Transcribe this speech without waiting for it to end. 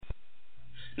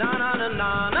Na na na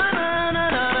na na na na na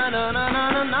na na na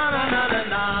na na na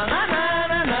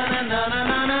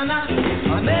na na.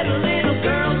 I met a little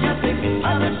girl just the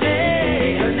other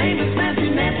day. Her name is Nancy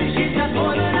Nancy. She's got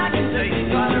more than I can say.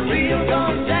 Got a real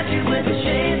gold statue with a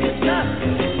shade of stuff.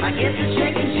 I get to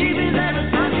shaking she was every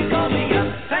time she called me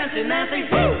up. Fancy Nancy,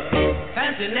 woo!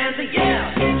 Fancy Nancy,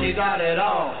 yeah, she got it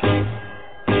all.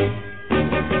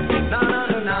 Na na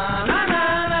na na na na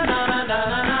na na na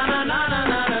na na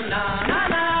na na na.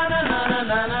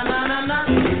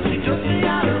 She took me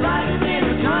out riding in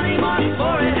her Johnny Mark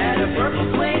Ford. It had a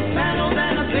purple suede panels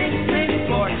and a pink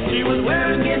floor. She was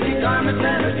wearing ginty garments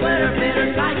and her sweater fit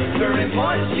her tight. Her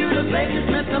imported shoe to Baker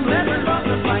Smith, some leopard off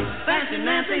the fight. Fancy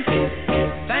Nancy,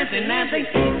 Fancy Nancy,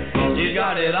 she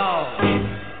got it all.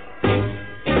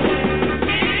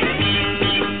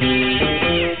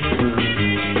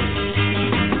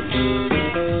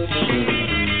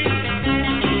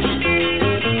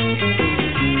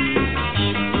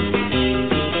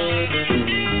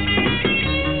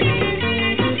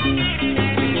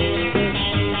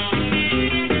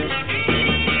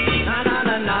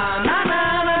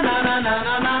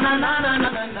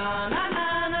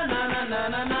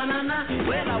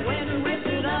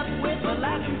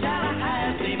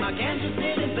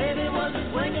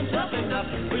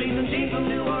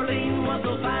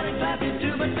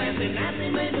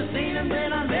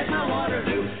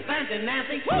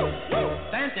 Nancy, woo, woo,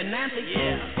 Fancy Nancy,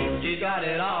 yeah, she got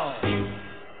it all.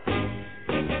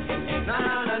 Na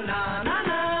na na na na na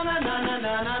na na na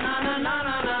na na na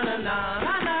na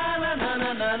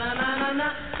na.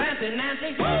 Fancy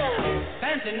Nancy, woo,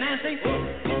 Fancy Nancy,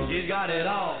 she's got it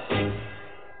all.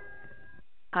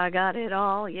 I got it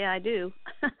all. Yeah, I do.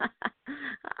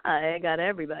 I got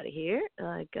everybody here.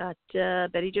 I got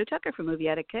Betty Jo Tucker from Movie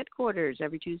Addict Headquarters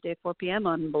every Tuesday at 4 p.m.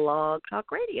 on Blog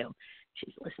Talk Radio.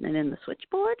 She's listening in the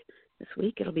switchboard. This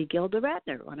week it'll be Gilda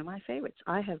Radner, one of my favorites.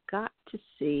 I have got to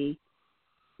see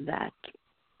that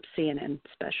CNN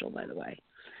special, by the way.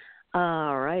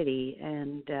 All righty.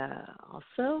 And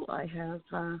also I have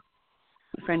my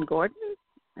friend Gordon,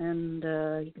 and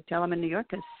you can tell I'm in New York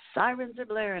because sirens are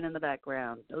blaring in the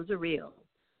background. Those are real.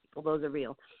 Well, those are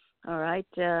real. All right.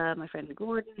 My friend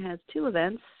Gordon has two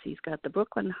events. He's got the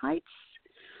Brooklyn Heights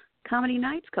Comedy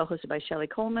Nights, co-hosted by Shelley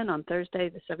Coleman on Thursday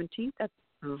the 17th at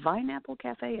Vineapple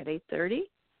Cafe at 8:30.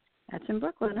 That's in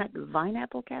Brooklyn at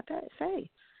Vineapple Cafe.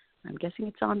 I'm guessing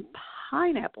it's on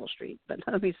Pineapple Street, but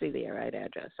let me see the right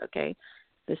address, okay?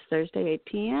 This Thursday, 8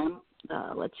 p.m.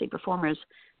 Let's see, performers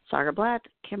Sagar Blatt,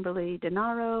 Kimberly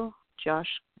Denaro,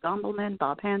 Josh Gombelman,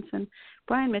 Bob Hansen,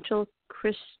 Brian Mitchell,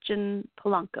 Christian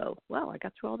Polanco. Well, I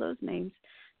got through all those names.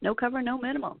 No cover, no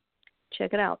minimum.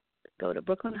 Check it out. Go to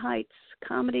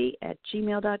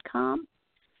BrooklynHeightsComedy@gmail.com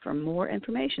for more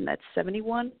information. That's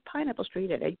 71 Pineapple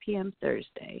Street at 8 p.m.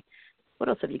 Thursday. What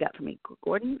else have you got for me,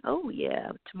 Gordon? Oh,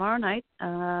 yeah, tomorrow night,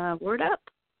 Word Up.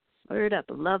 Word Up,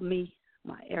 Love Me,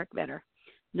 my Eric Venner.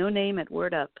 No Name at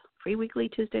Word Up. Free weekly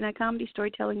Tuesday night comedy,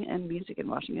 storytelling, and music in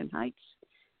Washington Heights.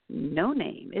 No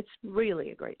Name. It's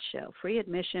really a great show. Free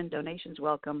admission, donations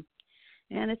welcome.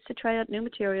 And it's to try out new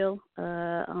material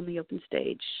on the open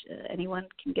stage. Anyone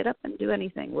can get up and do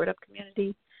anything. Word Up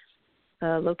Community,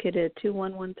 located at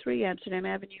 2113 Amsterdam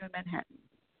Avenue in Manhattan.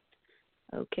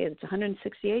 Okay, that's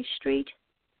 168th Street.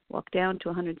 Walk down to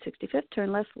 165th,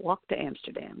 turn left, walk to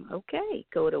Amsterdam. Okay,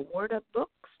 go to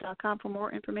wordupbooks.com for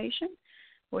more information,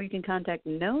 or you can contact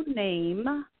No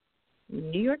Name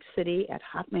New York City at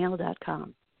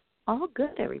hotmail.com. All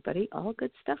good, everybody. All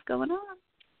good stuff going on.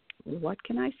 What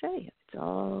can I say? It's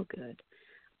all good.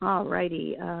 All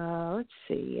righty. Let's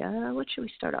see. What should we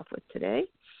start off with today?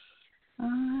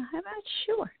 I'm not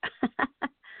sure.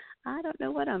 I don't know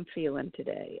what I'm feeling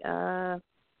today. Let's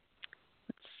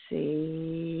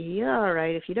see. All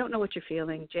right. If you don't know what you're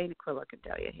feeling, Jane Aquila can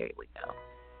tell you. Here we go.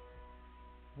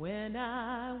 When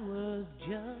I was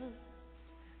just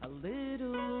a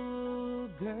little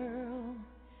girl,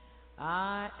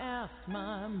 I asked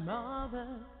my mother,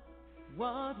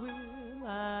 what will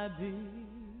I be?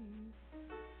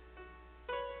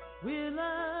 Will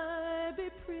I be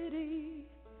pretty?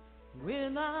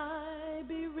 Will I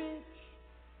be rich?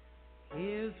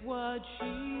 Here's what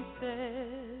she said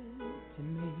to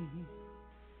me.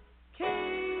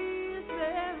 Que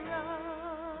sera,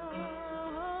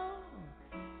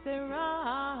 sera.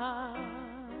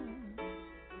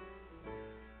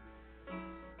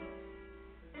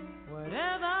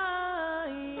 Whatever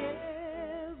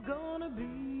is gonna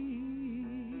be,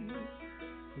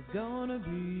 it's gonna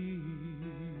be.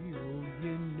 Oh,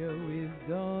 you know it's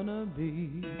gonna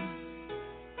be.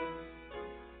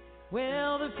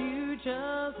 Well, the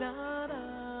future's not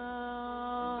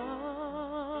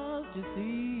to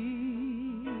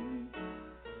see.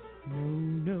 No,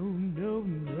 no, no,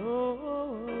 no.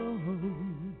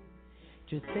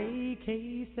 Just say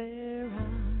que sera,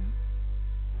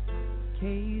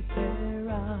 que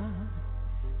sera.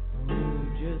 Oh,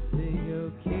 just say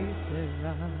oh, que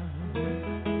sera.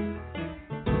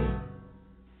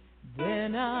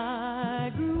 Then I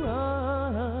grew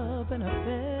up and I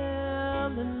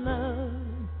fell in love,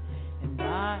 and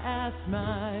I asked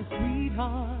my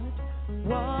sweetheart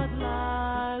what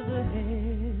lies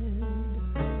ahead.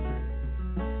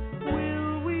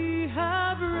 Will we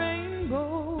have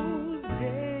rainbows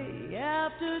day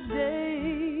after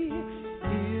day?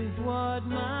 Is what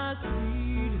my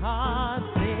sweetheart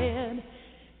said.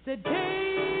 Said, que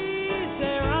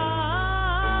sera.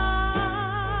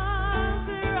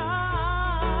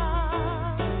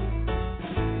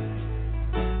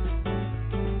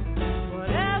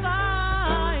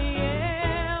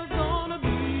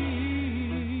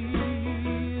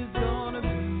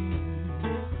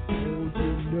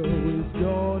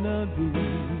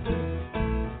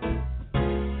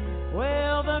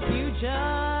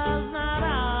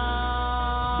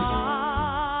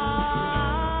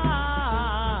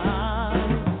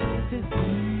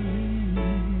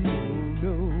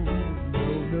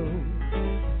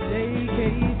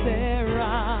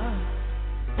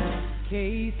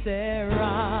 Que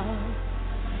sera,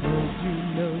 don't you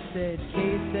know, said que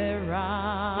sera.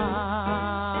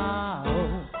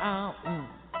 Oh,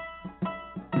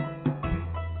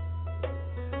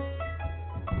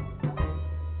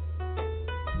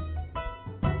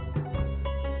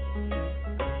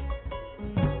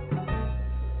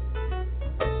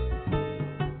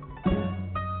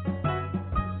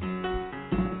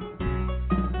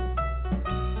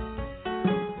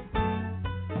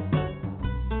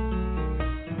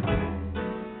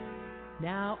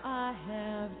 now I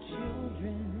have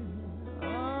children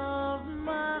of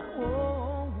my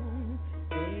own.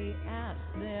 They ask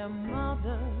their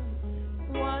mother,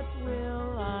 what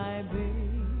will I be?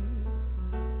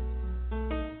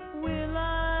 Will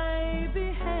I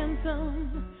be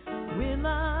handsome? Will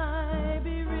I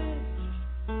be rich?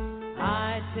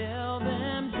 I tell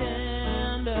them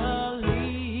tenderly,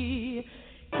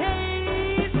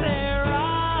 que sera.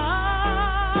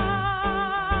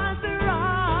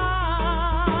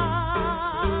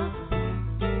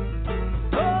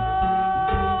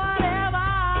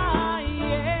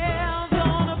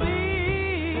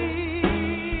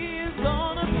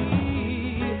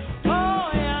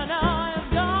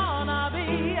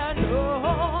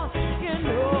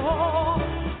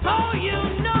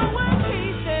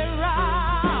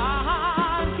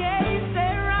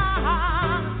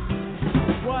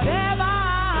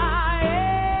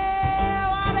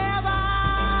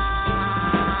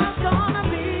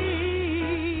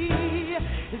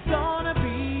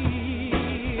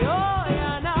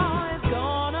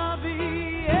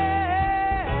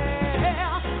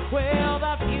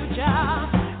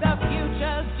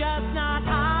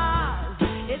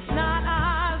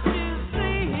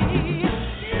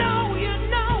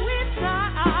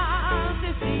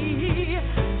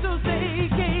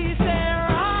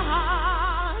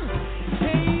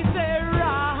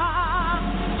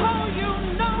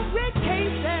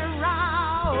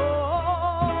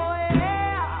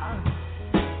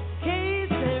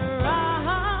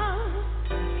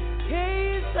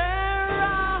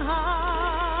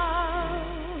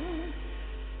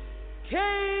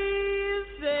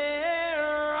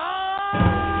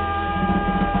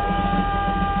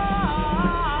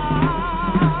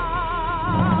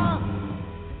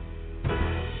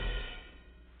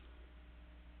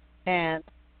 And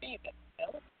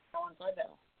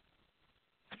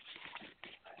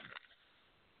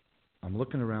I'm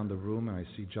looking around the room and I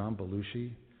see John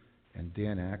Belushi and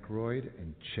Dan Aykroyd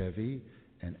and Chevy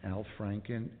and Al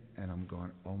Franken, and I'm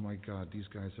going, oh my God, these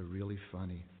guys are really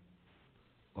funny.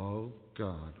 Oh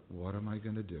God, what am I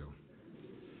going to do?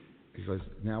 Because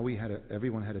now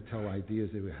everyone had to tell ideas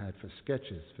they had for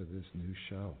sketches for this new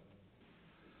show.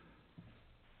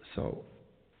 So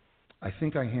I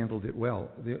think I handled it well.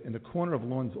 In the corner of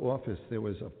Lorne's office, there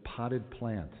was a potted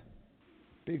plant,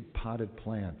 big potted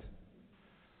plant,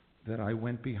 that I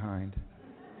went behind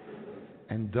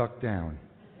and ducked down.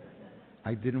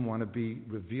 I didn't want to be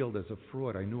revealed as a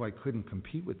fraud. I knew I couldn't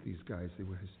compete with these guys. They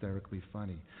were hysterically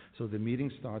funny. So the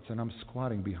meeting starts, and I'm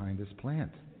squatting behind this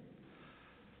plant.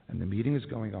 And the meeting is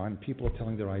going on, people are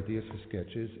telling their ideas for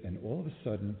sketches, and all of a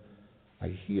sudden,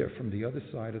 I hear from the other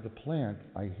side of the plant,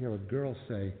 I hear a girl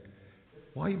say,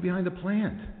 "Why are you behind the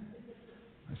plant?"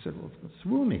 I said, "Well, it's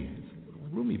roomy.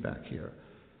 It's roomy back here."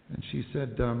 And she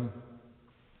said,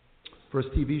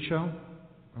 "First TV show?"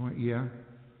 I went, "Yeah."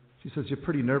 She says, "You're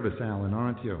pretty nervous, Alan,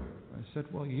 aren't you?" I said,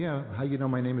 "Well, yeah. How you know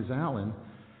my name is Alan?"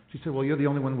 She said, "Well, you're the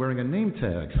only one wearing a name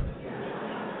tag."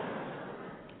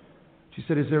 She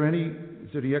said, is there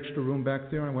the extra room back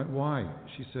there? I went, "Why?"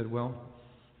 She said, "Well,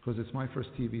 because it's my first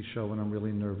TV show and I'm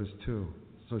really nervous too."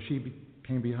 So she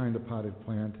came behind the potted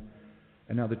plant,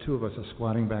 and now the two of us are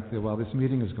squatting back there while this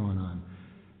meeting is going on.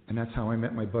 And that's how I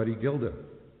met my buddy Gilda.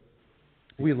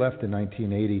 We left in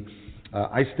 1980.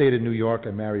 I stayed in New York.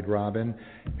 I married Robin,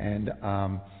 and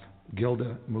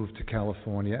Gilda moved to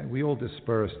California. We all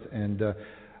dispersed, and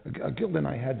Gilda and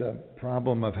I had the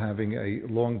problem of having a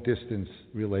long-distance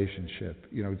relationship.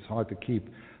 You know, it's hard to keep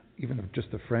even just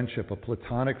a friendship, a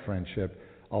platonic friendship,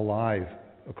 alive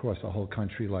across a whole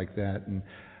country like that. And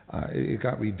it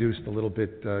got reduced a little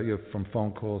bit from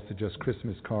phone calls to just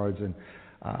Christmas cards. And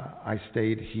I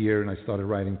stayed here, and I started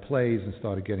writing plays and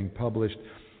started getting published.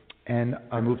 And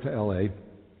I moved to L.A.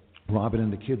 Robin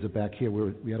and the kids are back here.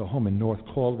 We had a home in North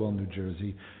Caldwell, New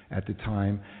Jersey at the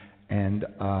time. And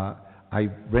I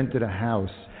rented a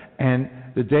house. And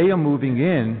the day I'm moving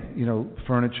in, you know,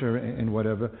 furniture and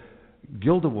whatever,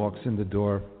 Gilda walks in the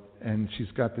door, and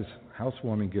she's got this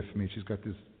housewarming gift for me. She's got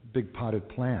this big potted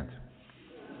plant.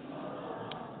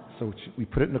 So we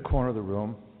put it in the corner of the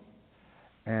room,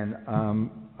 and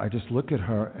I just look at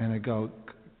her, and I go,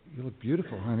 "You look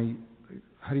beautiful, honey.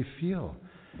 How do you feel?"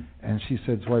 And she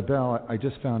said, "Zweibel, I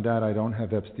just found out I don't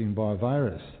have Epstein-Barr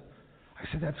virus." I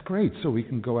said, "That's great, so we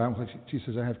can go out." She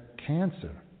says, "I have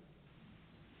cancer."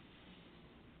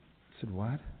 I said,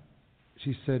 "What?"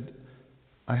 She said,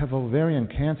 "I have ovarian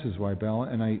cancer, Zweibel,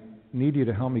 and I need you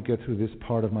to help me get through this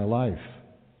part of my life."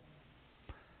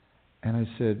 And I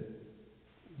said,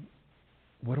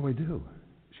 "What do I do?"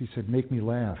 She said, "Make me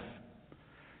laugh."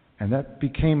 And that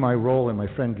became my role in my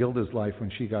friend Gilda's life when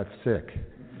she got sick.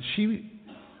 She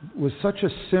was such a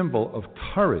symbol of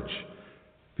courage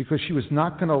because she was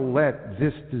not going to let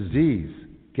this disease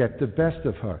get the best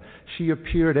of her. She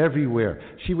appeared everywhere.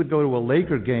 She would go to a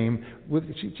Laker game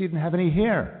she didn't have any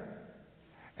hair.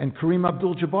 And Kareem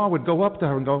Abdul-Jabbar would go up to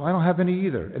her and go, "I don't have any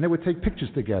either." And they would take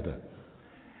pictures together.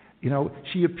 You know,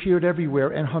 she appeared everywhere,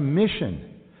 and her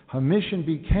mission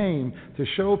became to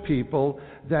show people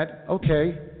that,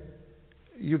 okay,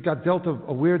 you got dealt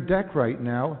a weird deck right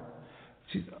now.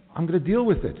 I'm going to deal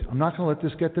with it. I'm not going to let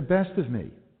this get the best of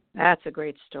me. That's a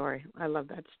great story. I love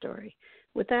that story.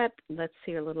 With that, let's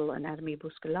hear a little Anatomy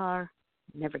Bousculare,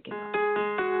 Never Give Up.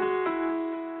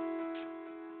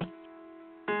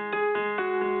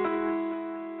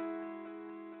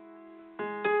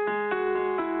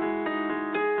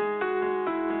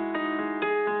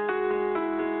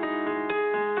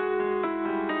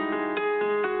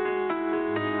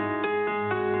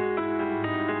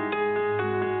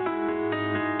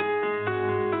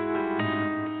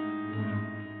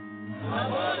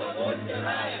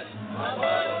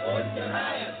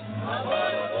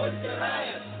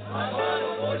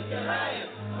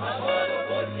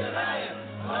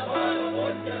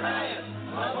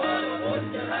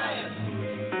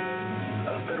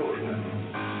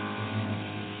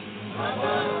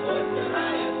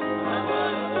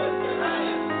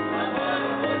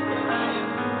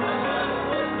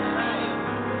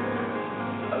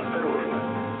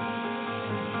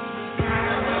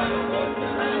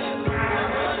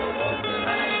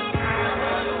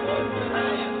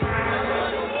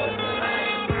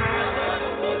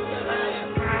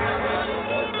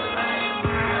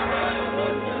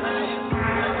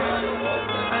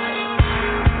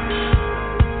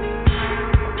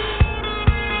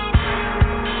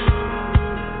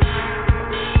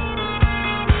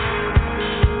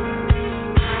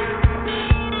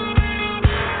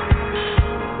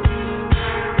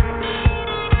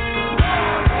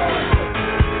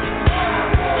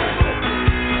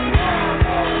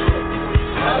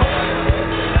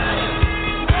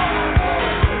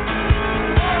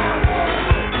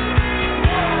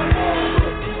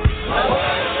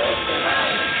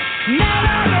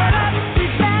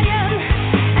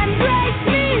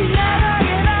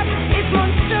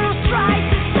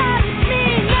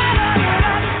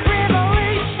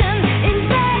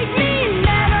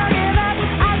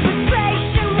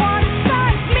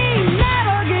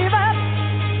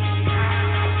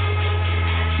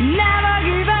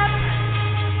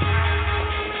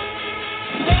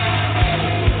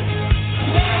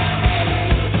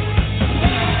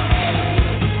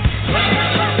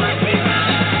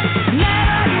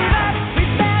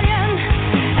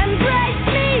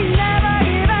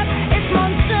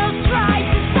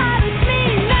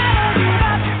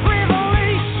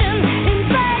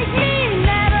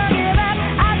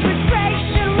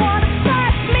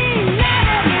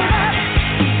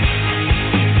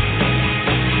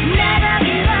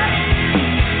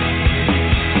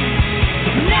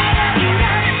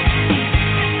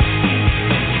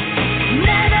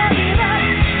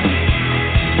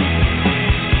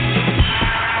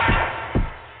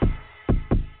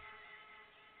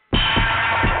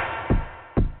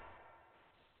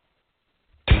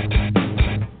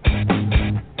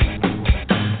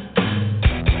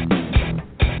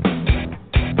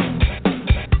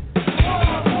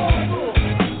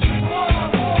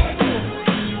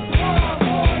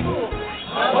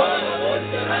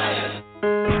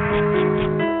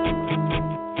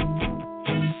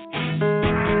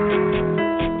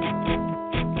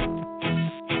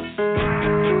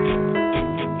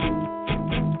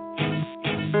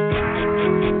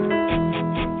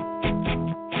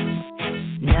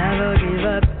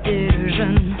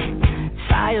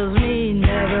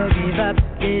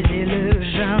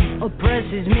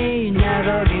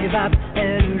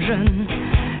 delusion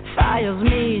fires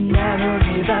me, never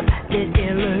give up. The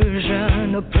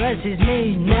illusion oppresses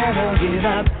me, never give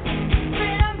up.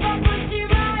 Freedom for Pussy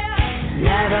Riot.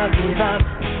 Never give up.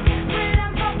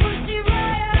 Freedom for Pussy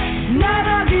Riot.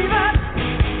 Never give up.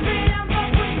 Freedom for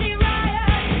Pussy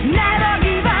Riot. Never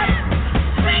give up.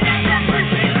 Freedom for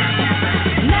Pussy Riot.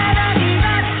 Never give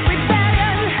up.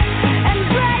 Rebellion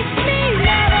embrace me,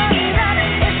 never give up.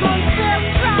 If monsters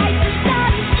try to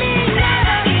silence me,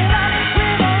 never give up.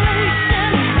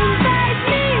 Revolution invade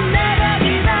me, never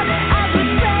give up.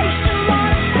 Arbitration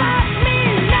won't stop me,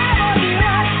 never give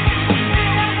up.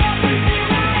 Freedom for Pussy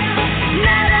Riot.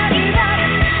 Never give up.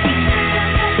 Freedom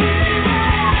for Pussy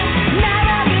Riot.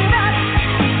 Never give up.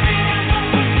 Freedom for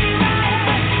Pussy Riot.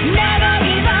 Never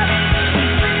give up.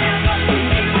 Freedom for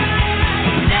Pussy Riot.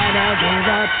 Never give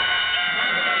up.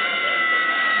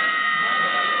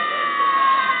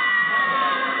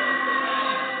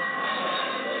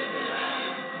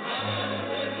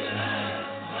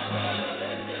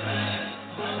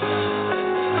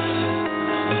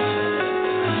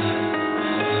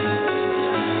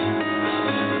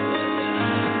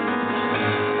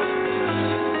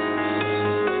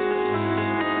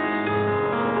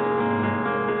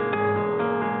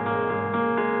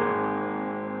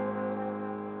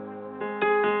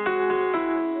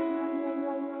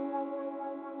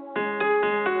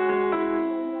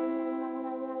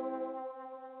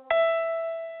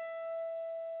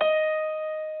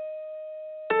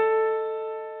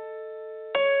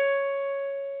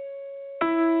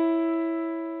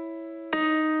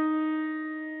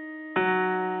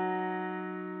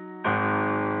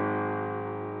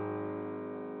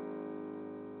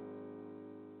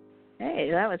 Hey,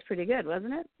 that was pretty good,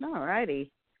 wasn't it? All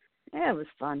righty. Yeah, it was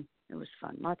fun. It was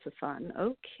fun. Lots of fun.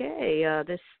 Okay,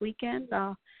 this weekend,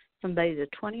 from May the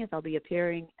 20th, I'll be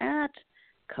appearing at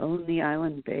Coney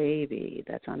Island Baby.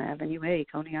 That's on Avenue A,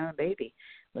 Coney Island Baby,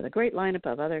 with a great lineup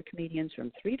of other comedians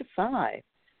from 3 to 5.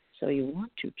 So you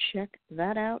want to check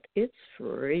that out. It's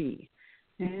free.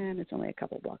 And it's only a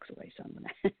couple blocks away, so I'm going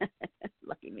to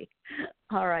lucky me.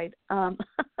 All right.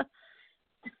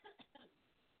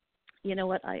 You know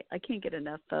what? I can't get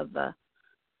enough of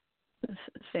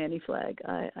Fanny Flagg.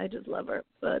 I just love her.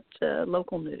 But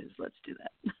local news, let's do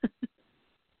that.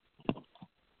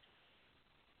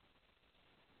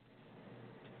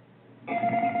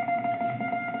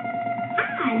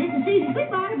 Hi, this is Susan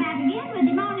Sweetwater back again with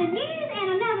the morning news and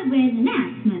another wedding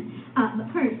announcement.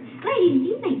 But first, ladies, do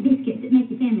you make biscuits that make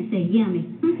your family say yummy?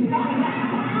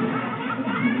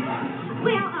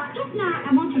 Well, if not,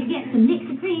 I want you to get some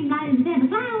Dixie Cream Light as a Feather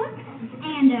Flour.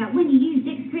 And when you use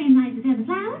Dixie Cream Light as a Feather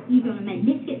Flour, you're going to make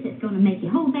biscuits that's going to make your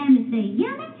whole family say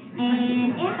yummy.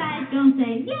 And everybody's going to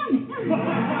say yummy.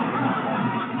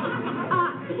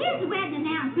 Here's a wedding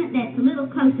announcement that's a little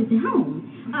closer to home.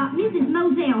 Mrs.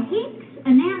 Moselle Hicks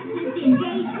announces the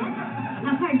engagement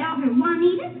of her daughter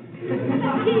Juanita to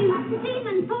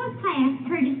Stephen Fourth Class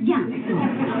Curtis Johnson.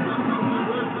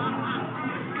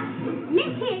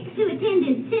 Miss Hicks, who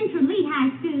attended Central Lee High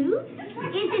School,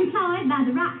 is employed by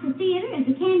the Roxy Theater as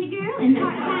a candy girl and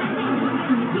part-time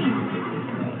attendant.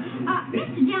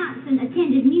 Mr. Johnson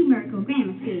attended New Merkel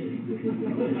Grammar School.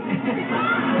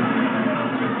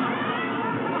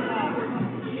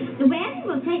 The wedding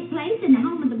will take place in the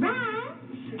home of the bride,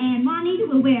 and Juanita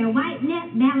will wear a white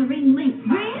net ballerina length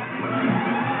dress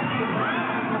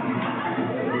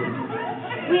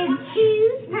with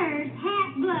shoes, purse, hat,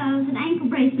 gloves, and ankle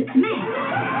bracelets to match.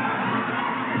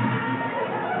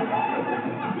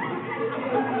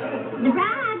 The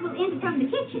bride will enter from the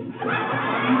kitchen.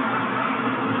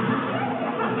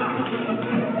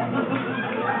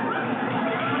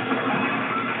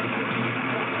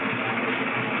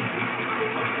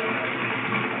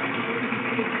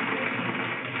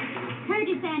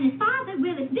 Curtis and his father,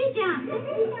 Willis B. Johnson,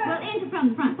 will enter from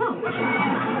the front porch.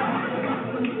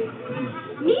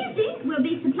 Music will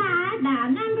be supplied by a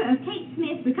number of Kate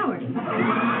Smith recordings.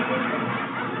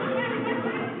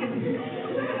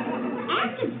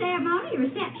 After the ceremony, a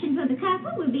reception for the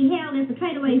couple will be held at the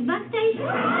Trailways bus station,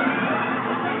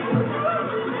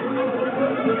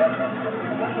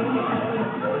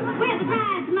 where the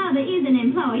bride's mother is an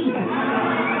employee.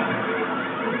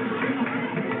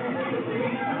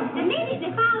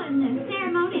 Immediately following the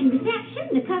ceremony and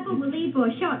reception, the couple will leave for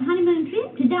a short honeymoon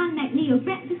trip to Don McNeil's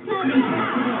Breakfast Club in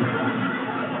Chicago.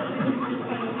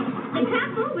 The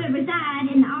couple will reside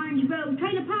in the Orange Grove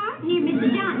Trailer Park near Mr.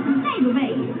 Johnson's stable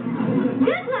base.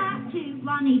 Good luck to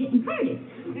Juanita and Curtis.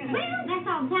 Well, that's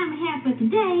all the time we have for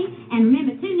today, and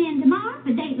remember, tune in tomorrow for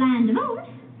Dateline Divorce.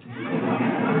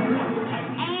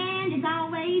 And as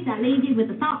always, I leave you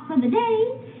with the thought for the day.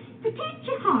 Protect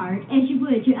your heart as you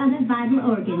would your other vital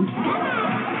organs.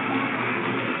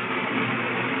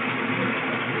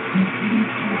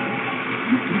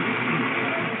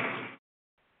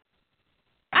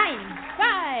 Eins,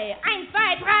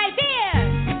 zwei, drei, vier!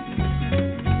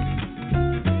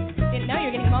 Didn't know you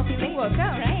were getting a multilingual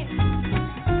show, right?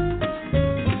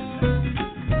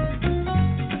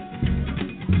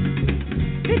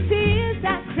 The tears I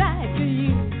cried for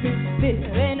you could fill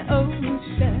an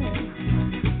ocean,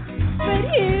 but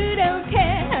you don't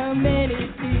care how many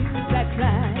tears I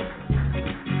cry.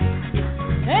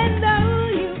 And though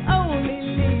you only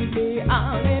lead me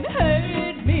on and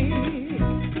hurt me,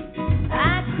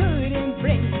 I couldn't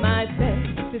bring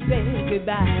myself to say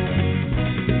goodbye.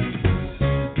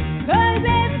 'Cause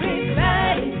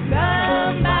everybody's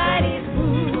somebody's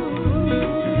fool.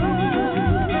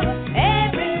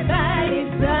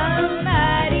 Everybody's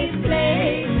somebody's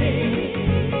plaything.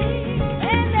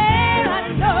 And there are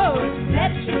no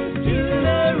exceptions to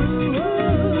the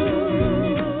rule.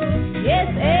 Yes,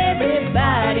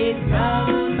 everybody's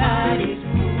somebody's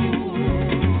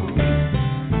fool.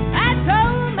 I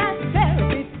told myself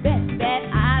it's best that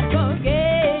I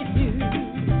forget you.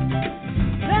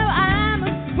 Though I'm a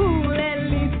fool, at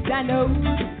least I know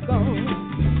it's gone.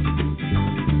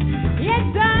 Yes,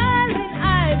 darling,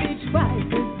 I'd be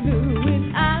twice as blue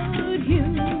without you.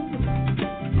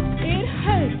 It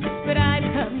hurts, but I'd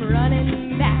come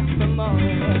running back for more.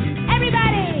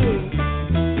 Everybody!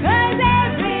 'Cause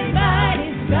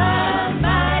everybody's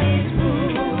somebody's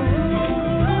fool.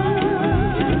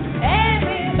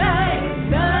 Everybody's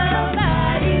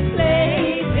somebody's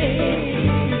plaything.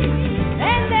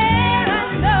 And there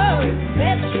are no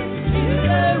exceptions to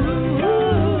the rule.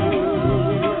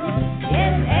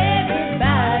 Yes,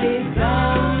 everybody's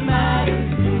somebody's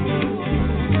fool.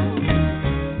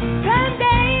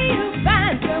 Someday you'll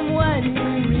find someone you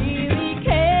really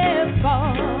care for.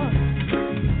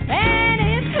 And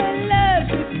if her love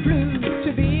should prove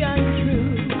to be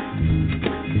untrue,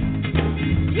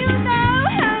 you know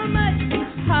how much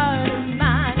this heart of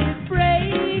mine is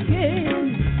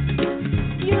breaking.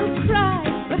 You cry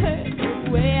for her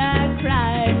the way I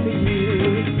cried for you.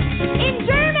 In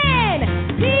German,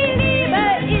 die Liebe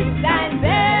ist ein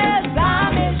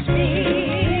seltsames Spiel.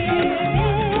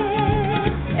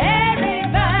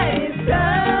 Everybody's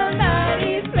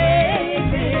somebody's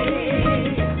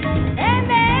plaything. And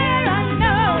there are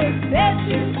no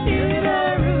exceptions to the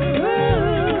rule.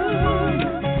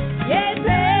 Yes,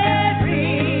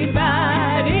 everybody's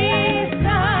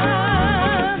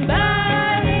somebody's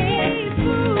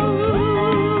fool.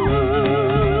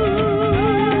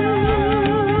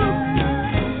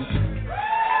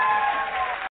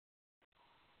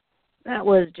 That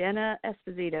was Jenna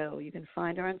Esposito. You can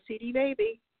find her on CD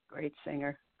Baby. Great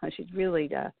singer. She really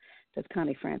does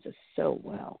Connie Francis so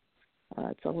well.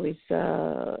 It's always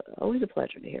a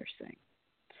pleasure to hear her sing.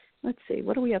 Let's see,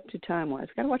 what are we up to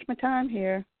time-wise? Got to watch my time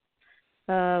here.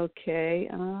 Okay.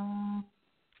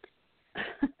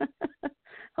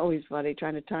 Always funny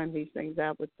trying to time these things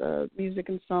out with music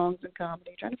and songs and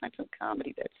comedy. Trying to find some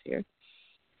comedy that's here.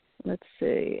 Let's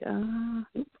see.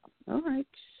 All right.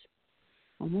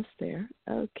 Almost there.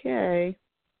 Okay.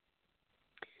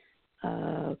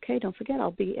 Okay, don't forget,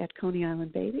 I'll be at Coney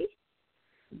Island Baby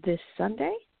this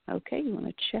Sunday. Okay, you want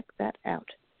to check that out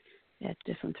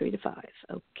from 3 to 5.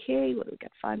 Okay, what do we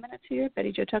got? 5 minutes here.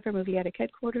 Betty Jo Tucker, Movie Attic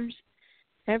Headquarters,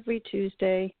 every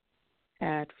Tuesday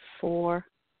at 4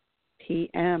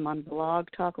 p.m. on Blog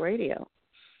Talk Radio.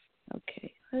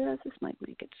 Okay, this might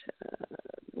make it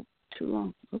too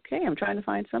long. Okay, I'm trying to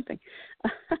find something.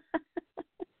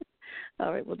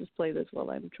 All right, we'll just play this while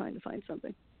I'm trying to find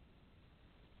something.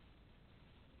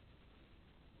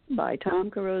 By Tom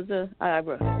Carosa. I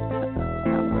wrote it.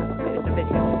 It's a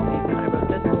video. I wrote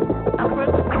this. Tom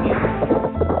Carosa.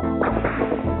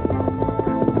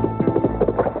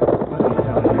 Let me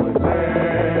tell you a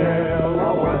tale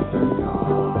of Western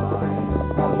time.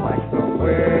 Unlike the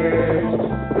witch,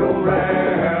 you'll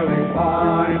rarely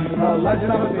find the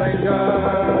legend of a stranger,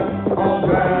 all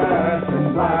dressed in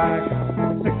black,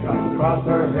 6 guns across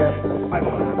her hip, 5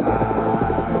 on her back,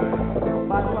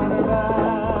 5 on her back.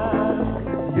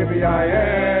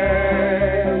 Yippee-yi-yay,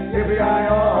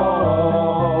 yippee-yi-oh.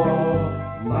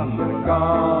 None but a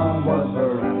gun was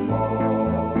her MO.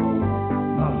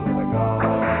 None but a gun.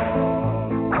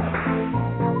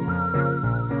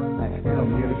 And the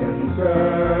musician,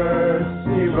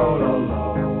 she rode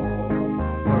alone.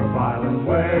 Her violent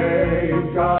ways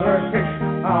got her kicked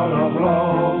out of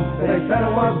Rome. They said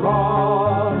it was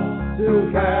wrong to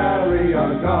carry a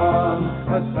gun,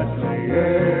 especially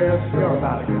if you're a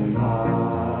Vatican nun.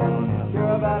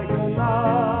 You're a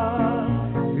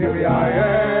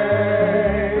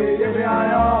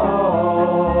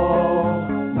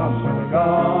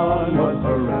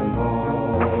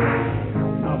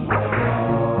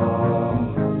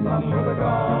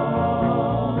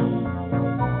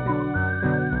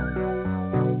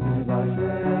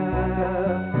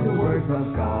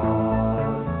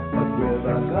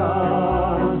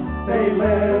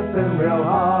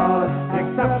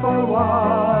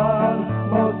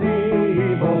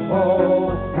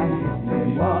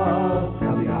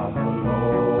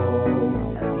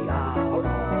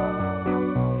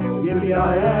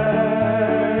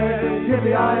Yippee-yi-yay,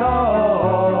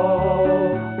 yippee-yi-oh.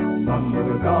 Son with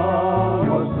a gun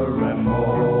was the Rambo.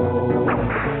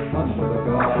 Son with a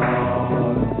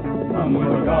gun, son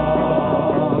with a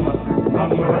gun, son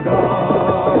with a gun.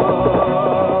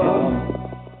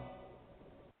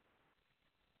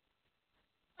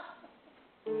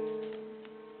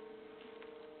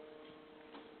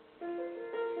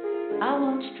 I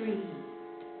once dreamed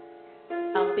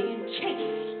of being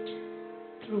chased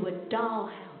through a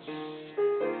dollhouse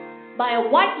by a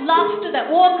white lobster that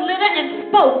wore glitter and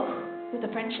spoke with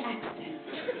a French accent.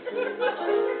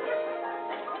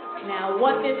 Now,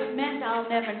 what this meant, I'll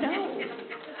never know.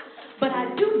 But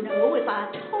I do know if I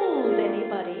told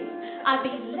anybody, I'd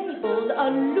be labeled a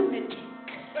lunatic.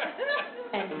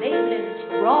 And labeling's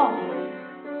wrong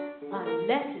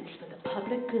unless it's for the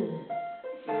public good.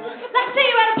 Let's say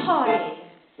you're at a party,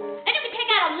 and you can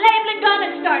take out a labeling gun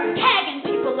and start tagging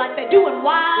people like they do in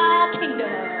Wild Kingdom.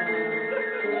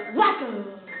 Wacko,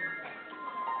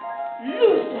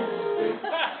 loser,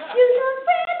 you're so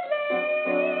friendly.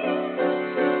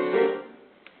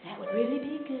 That would really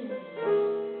be good.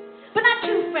 But not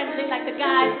too friendly like the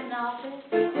guys in the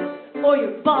office, or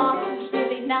your boss who's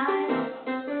really nice.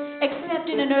 Except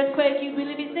in an earthquake, you'd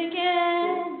really be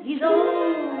thinking, he's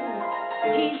old.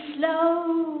 He's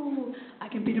slow. I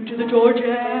can beat him to the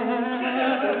Georgia.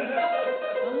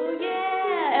 Oh,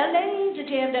 yeah. LA's a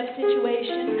jammed up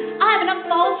situation. I have enough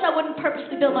faults I wouldn't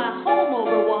purposely build my home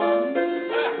over one.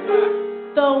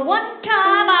 The one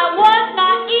time I was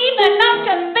naive enough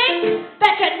to think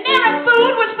that generic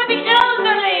food was for the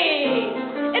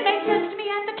elderly. It made sense to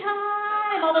me at the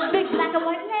time. All those big black and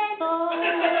white labels.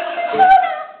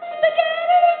 Tuna,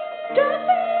 spaghetti,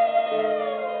 dumpling.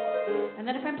 And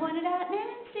then a friend pointed out,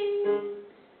 Nancy,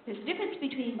 there's a difference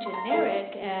between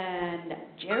generic and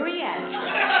geriatric.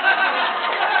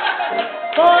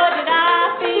 Boy, did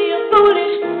I feel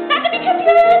foolish not to be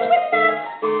confused with that.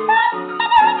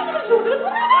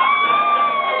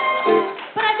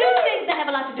 But I do think they have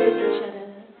a lot to do with each other.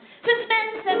 Since men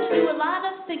tend to do a lot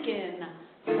of thinking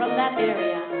from that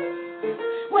area.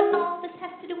 What all this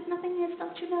has to do with nothing is,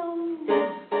 don't you know?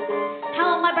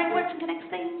 How my brain works and connects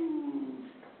things.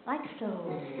 Like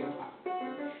so.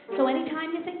 So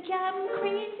anytime you think I'm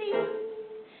crazy,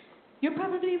 you're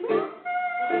probably right.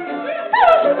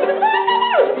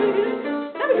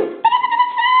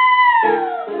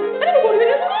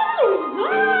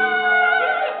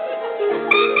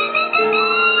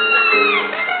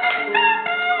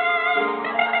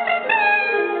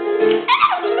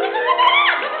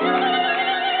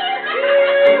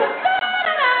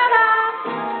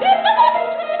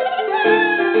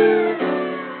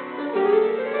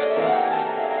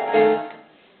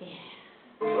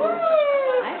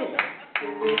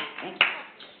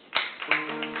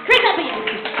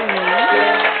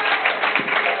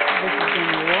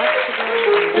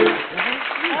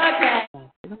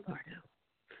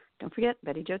 Don't forget,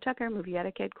 Betty Jo Tucker, Movie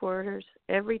Attic Headquarters,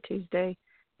 every Tuesday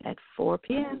at 4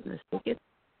 p.m. The Ticket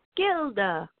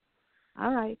Gilda.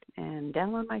 All right, and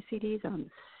download my CDs on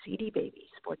CD Baby.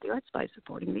 Support the arts by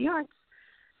supporting the arts.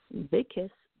 Big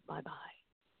kiss. Bye-bye.